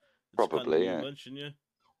 But probably, yeah. You mention,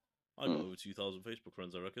 I got over 2,000 Facebook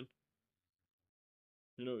friends, I reckon.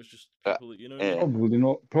 You know, it's just people that yeah. Probably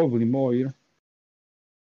not. Probably more. You know.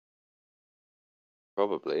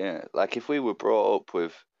 Probably, yeah. Like if we were brought up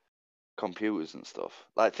with computers and stuff,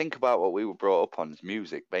 like think about what we were brought up on is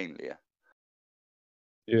music mainly, yeah.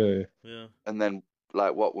 Yeah. Yeah. And then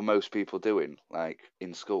like what were most people doing, like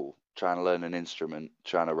in school, trying to learn an instrument,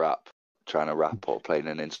 trying to rap or playing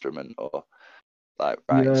an instrument or like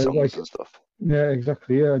writing songs and stuff. Yeah,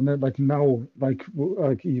 exactly. Yeah, and then like now, like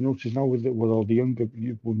you notice now with all the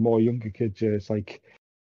with more younger kids, it's like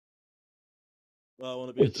Well, I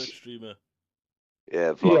want to be a Twitch streamer.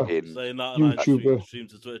 Yeah, vlogging. Saying that, and YouTuber. I stream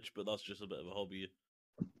to Twitch, but that's just a bit of a hobby.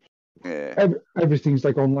 Yeah. Everything's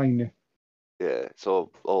like online. Yeah. Yeah, it's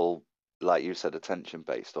all like you said, attention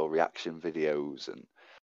based or reaction videos and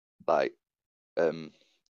like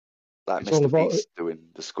It's Mr. all about Beast doing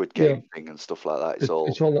the Squid Game thing and stuff like that. It's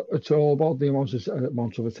all about the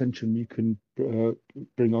amount of attention you can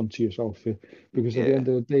bring onto yourself. Yeah? Because at the end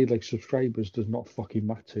of the day, like subscribers does not fucking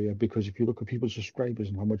matter. Yeah? Because if you look at people's subscribers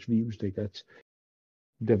and how much views they get,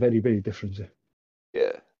 they're very, very different.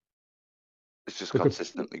 Yeah. It's just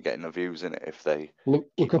consistently getting the views in it if they look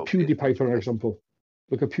at PewDiePie for an example.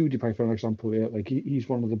 Look at PewDiePie for an example. Yeah, like he's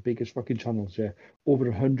one of the biggest fucking channels. Yeah, over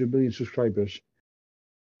 100 million subscribers.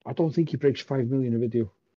 I don't think he breaks 5 million a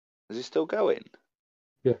video. Is he still going?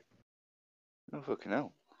 Yeah. Oh fucking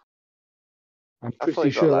hell! I'm I thought pretty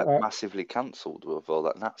he sure. got like massively cancelled with all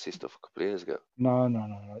that Nazi stuff a couple of years ago. No.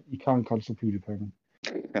 You can't cancel PewDiePie, man.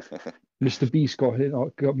 Mr. Beast got hit.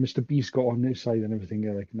 Mr. Beast got on his side and everything.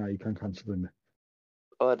 Yeah, like no, you can't cancel him.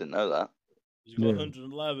 Oh, I didn't know that. He's got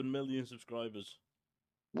 111 million subscribers.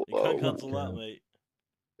 You can't cancel that, mate.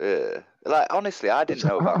 Yeah, like honestly, I didn't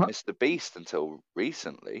know about Mr. Beast until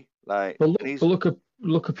recently. Like, but look at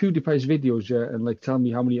PewDiePie's videos, yeah, and like tell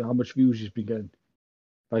me how much views he's been getting,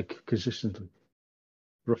 like consistently,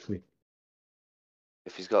 roughly.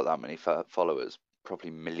 If he's got that many followers,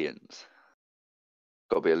 probably millions.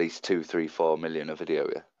 Got to be at least 2, 3, 4 million a video,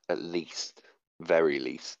 yeah, at least, very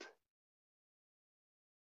least.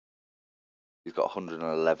 He's got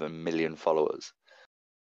 111 million followers.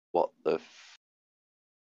 What the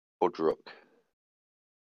fudruck?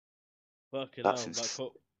 Fucking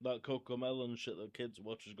hell, that Coco Melon shit that kids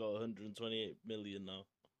watch has got 128 million now.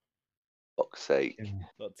 Fuck's sake. Yeah.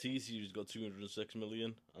 That T-Series got 206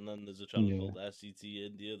 million, and then there's a channel called SCT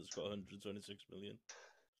India that's got 126 million.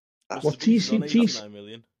 What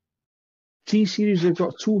T-Series have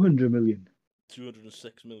got 200 million?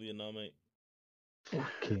 206 million now, mate.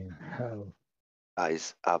 Fucking hell. That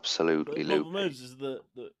is absolutely loopy. The problem is that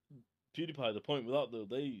PewDiePie, the point with that though,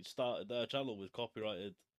 they started their channel with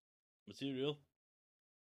copyrighted material.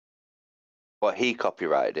 What, he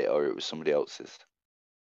copyrighted it or it was somebody else's?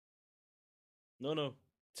 No.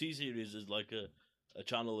 T-Series is like a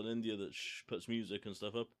channel in India that puts music and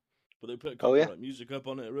stuff up. But they put copyright music up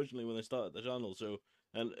on it originally when they started the channel. So,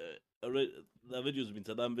 and their videos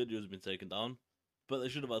have been taken down. But they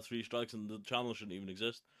should have had 3 strikes and the channel shouldn't even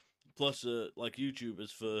exist. Plus, like YouTube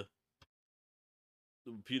is for...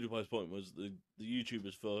 PewDiePie's point was the YouTube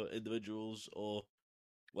is for individuals or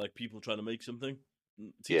like people trying to make something.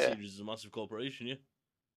 T-Series is a massive corporation, yeah?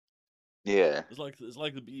 Yeah. It's like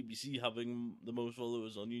the BBC having the most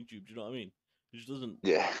followers on YouTube, do you know what I mean? It just doesn't...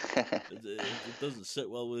 Yeah. it doesn't sit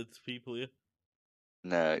well with people, yeah?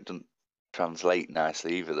 No, it doesn't translate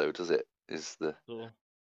nicely either, though, does it? Is the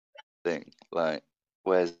thing. Like,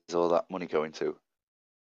 where's all that money going to?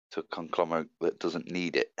 To a conglomerate that doesn't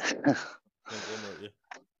need it. Conglomerate,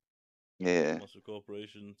 yeah. Massive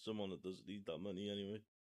corporation, someone that doesn't need that money anyway.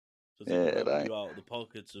 So taking revenue out of the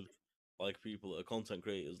pockets of like people that are content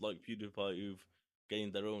creators like PewDiePie who've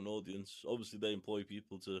gained their own audience. Obviously, they employ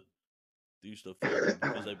people to do stuff for them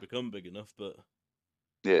because they become big enough. But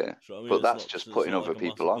yeah, so, I mean, but that's just putting other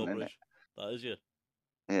people on, isn't it? That is, yeah.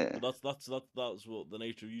 Yeah. But that's what the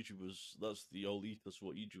nature of YouTube was. That's the whole ethos of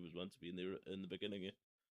what YouTube was meant to be in the beginning. Yeah.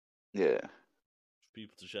 Yeah. For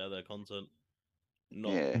people to share their content,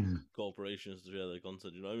 not corporations to share their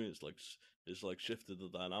content. You know what I mean? It's like shifted the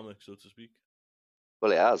dynamic, so to speak.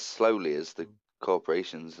 Well, it has slowly as the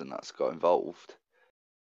corporations and that's got involved.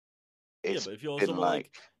 But if you're someone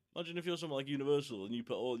like imagine if you're someone like Universal and you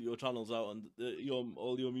put all your channels out and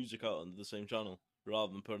all your music out under the same channel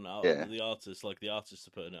rather than putting it out under the artists, like the artists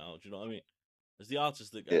are putting it out. Do you know what I mean? It's the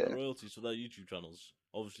artists that get the royalties for their YouTube channels.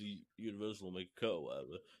 Obviously, Universal will make a cut or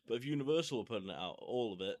whatever. But if Universal were putting it out,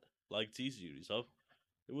 all of it, like T-Series have,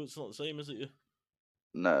 it's not the same, is it?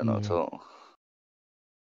 No, not at all.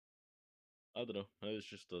 I don't know. It's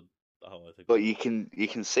just how I think. But you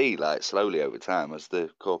can see like slowly over time as the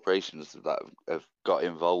corporations that have got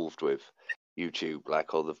involved with YouTube,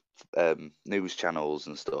 like all the news channels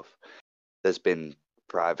and stuff, there's been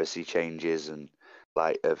privacy changes and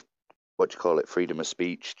like freedom of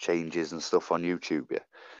speech changes and stuff on YouTube. Yeah,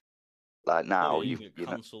 like now you can get you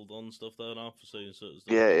know, cancelled on stuff there now for saying certain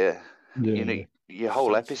stuff. yeah. Yeah, You know, yeah. your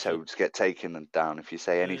whole Censorship. episodes get taken down if you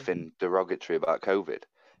say anything derogatory about COVID,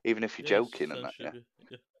 even if you're joking and that. Yeah,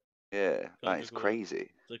 yeah, that is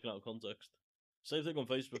crazy. Taken out of context. Same thing on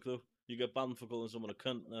Facebook though. You get banned for calling someone a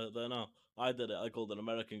cunt there now. I did it. I called an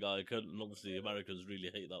American guy a cunt, and obviously Americans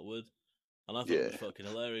really hate that word. And I thought it was fucking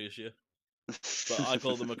hilarious, yeah. But I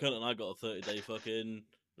called them a cunt, and I got a 30-day fucking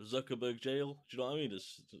Zuckerberg jail. Do you know what I mean?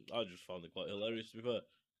 I just found it quite hilarious, to be fair,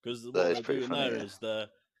 because what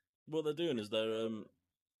they're doing there is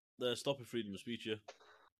they're stopping freedom of speech.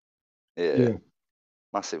 Yeah.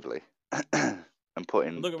 Massively. And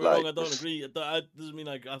putting. Don't get me wrong, I don't agree. That doesn't mean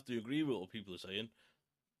I have to agree with what people are saying,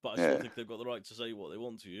 but I still think they've got the right to say what they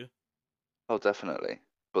want to you. Oh, definitely.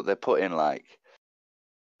 But they're putting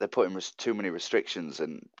too many restrictions,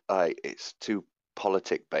 and it's too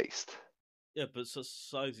politic based. Yeah, but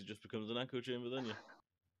society just becomes an echo chamber, then you.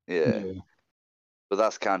 Yeah. But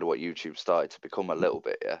that's kind of what YouTube started to become a little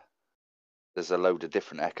bit. Yeah. There's a load of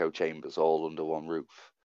different echo chambers all under one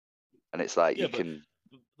roof, and it's like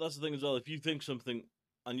That's the thing as well. If you think something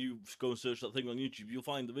and you go and search that thing on YouTube, you'll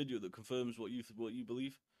find the video that confirms what you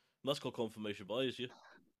believe. And that's called confirmation bias, yeah.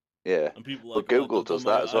 Yeah. And people but Google does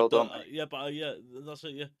that as well, don't they? Yeah, but that's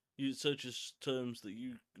it. Yeah, you search terms that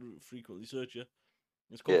you frequently search. Yeah,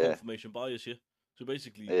 it's called confirmation bias. Yeah. So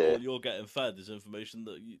basically, all you're getting fed is information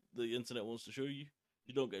that the internet wants to show you.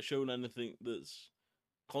 You don't get shown anything that's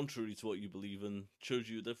contrary to what you believe and shows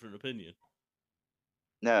you a different opinion.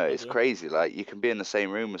 No, it's crazy. Like, you can be in the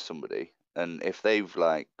same room with somebody, and if they've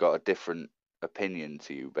like got a different opinion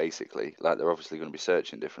to you, basically, like they're obviously going to be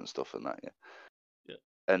searching different stuff and that. Yeah.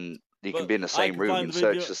 And you can be in the same room and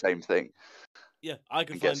search the same thing. Yeah, I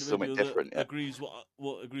can find a video that agrees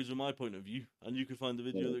what agrees with my point of view, and you can find a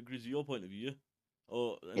video that agrees with your point of view.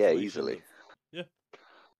 Or easily.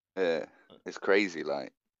 Yeah, it's crazy,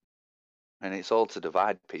 like, and it's all to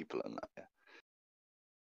divide people and that. Yeah.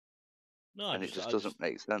 No, it just doesn't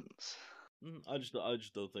make sense. I just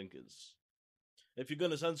don't think it's. If you're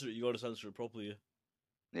gonna censor it, you got to censor it properly.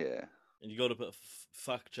 Yeah. And you got to put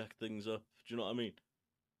fact check things up. Do you know what I mean?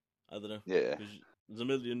 I don't know. Yeah. Because there's a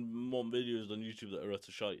million more videos on YouTube that are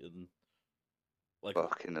utter shite and like.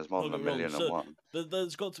 Fucking, there's more than a million and one.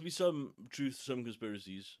 There's got to be some truth to some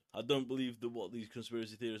conspiracies. I don't believe that what these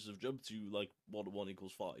conspiracy theorists have jumped to, like 1 + 1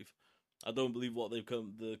 = 5. I don't believe what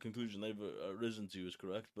the conclusion they've arisen to is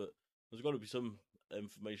correct, but there's got to be some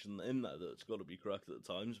information in there that's got to be correct at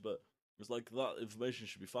the times. But it's like that information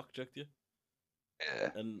should be fact checked, yeah. Yeah,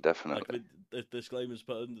 and definitely. Like disclaimers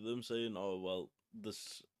put under them saying, "Oh well,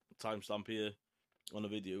 this timestamp here on a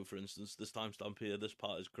video, for instance, this timestamp here, this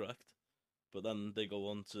part is correct," but then they go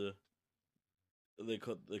on to they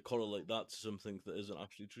correlate that to something that isn't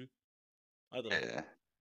actually true. I don't know. Yeah.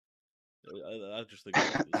 I just think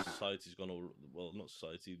society's gone over. Well, not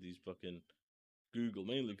society. These fucking Google,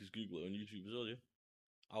 mainly because Google are on YouTube as well. Yeah.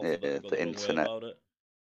 Alphabet got the internet about it.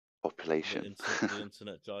 Population. The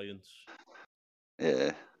internet giants.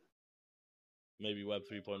 Yeah. Maybe Web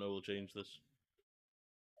 3.0 will change this.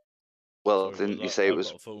 Well, didn't you say it was?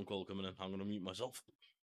 I've got a phone call coming in. I'm going to mute myself.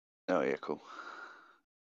 Oh yeah, cool.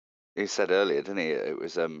 He said earlier, didn't he? It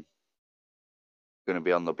was going to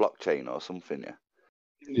be on the blockchain or something, yeah.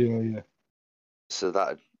 Yeah. So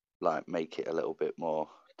that'd like make it a little bit more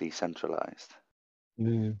decentralized.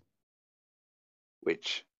 Yeah.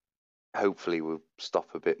 Which hopefully will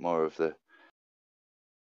stop a bit more of the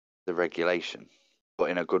regulation, but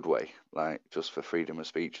in a good way, like just for freedom of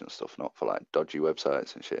speech and stuff, not for like dodgy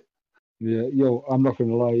websites and shit. Yeah, I'm not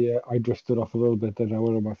gonna lie, I drifted off a little bit, then I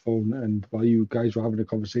went on my phone, and while you guys were having a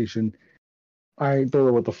conversation, I don't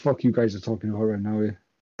know what the fuck you guys are talking about right now. Yeah.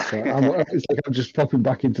 It's like I'm just popping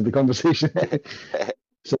back into the conversation.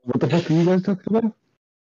 So what the fuck are you guys talking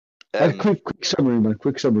about? Quick summary, man.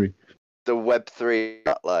 Quick summary. The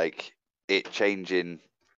Web3, like it changing,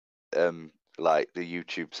 like the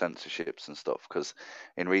YouTube censorships and stuff, because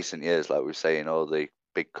in recent years, like we were saying, all the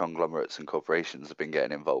big conglomerates and corporations have been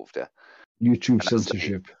getting involved. Yeah. YouTube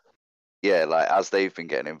censorship. Like as they've been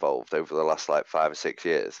getting involved over the last like 5 or 6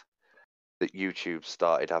 years, that YouTube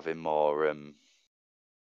started having more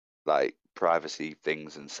like privacy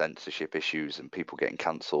things and censorship issues and people getting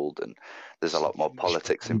cancelled, and there's a lot more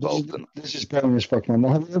politics involved. This is boring as fuck, man.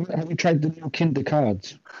 Have you tried the new Kinder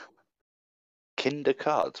cards? Kinder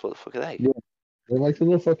cards? What the fuck are they? Yeah, they're like the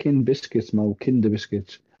little fucking biscuits, man. Kinder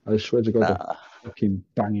biscuits. I swear to God. Nah, fucking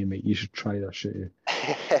banging, mate. You should try that shit.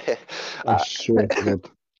 Yeah. I swear to God.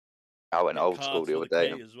 I went old Cards school the other with a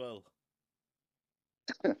day. K as well.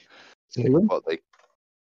 Say again? What they?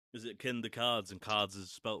 Is it Kinder Cards and cards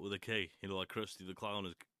is spelt with a K? You know, like Krusty the Clown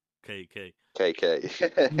is KK.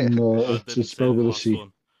 KK. No, I it's didn't say spelled the with a last C.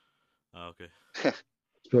 one. Oh, okay.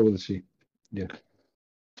 Spelled with a C. Yeah.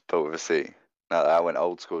 Spelled with a C. No, I went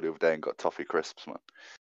old school the other day and got toffee crisps, man.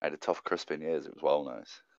 I had a toffee crisp in years. It was well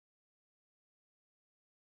nice.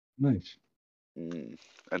 Nice. And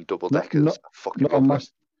double deckers. Fucking No,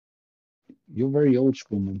 you're very old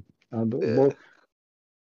school, man. Well,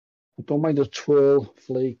 I don't mind a twirl,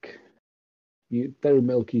 flake. Dairy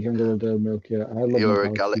milk, you can go with dairy milk, yeah. I love You're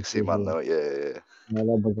my a Galaxy man, though, yeah. I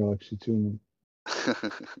love my Galaxy too, man.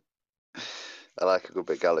 I like a good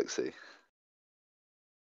bit Galaxy.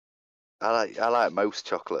 I like most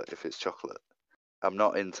chocolate if it's chocolate. I'm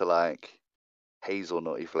not into like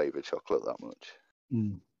hazelnutty flavored chocolate that much.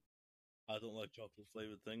 I don't like chocolate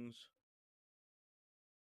flavored things.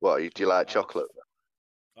 What do you like chocolate?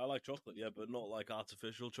 I like chocolate, yeah, but not like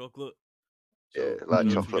artificial chocolate. So, yeah, like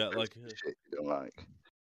chocolate like shit you don't like.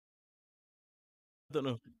 I don't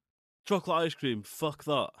know. Chocolate ice cream, fuck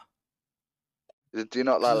that. Do you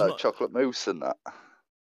not like chocolate mousse and that?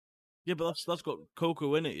 Yeah, but that's got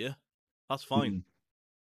cocoa in it, yeah? That's fine.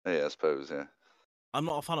 Yeah, I suppose, yeah. I'm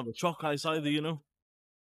not a fan of a choc ice either, you know?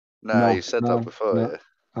 No, you said that before, yeah.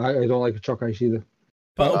 I don't like a choc ice either.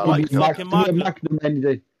 But a white fucking Magnum. Magnum any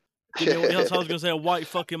day. You know what else I was going to say? A white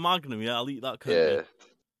fucking Magnum, yeah? I'll eat that cunt, yeah.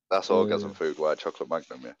 That's orgasm food, white chocolate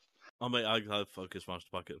Magnum, yeah. Oh, mate, I fucking smashed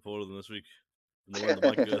a packet of 4 of them this week. And the way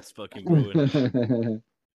my girth's fucking growing.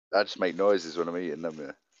 I just make noises when I'm eating them,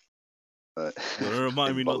 yeah.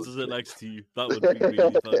 Remind me not to sit next to you. That would be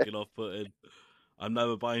really fucking off-putting. I'm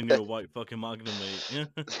never buying you a white fucking Magnum, mate.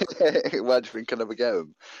 Why do you think I never get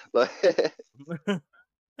them?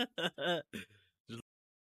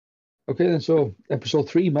 Okay, then, so episode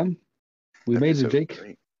 3, man. We made it, Jake.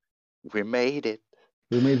 3. We made it.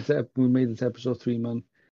 We made it to episode 3, man.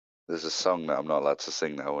 There's a song that I'm not allowed to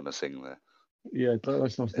sing that I want to sing there. Yeah,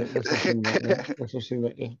 let's not sing that. Yeah. Let's not sing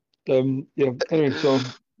that. Yeah. Anyway, so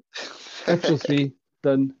episode 3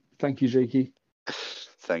 done. Thank you, Jakey.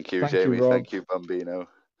 Thank you, Jamie. Thank you, Bambino.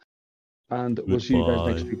 And we'll see you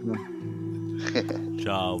guys next week, man.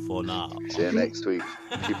 Ciao for now. See you next week,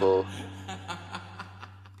 people.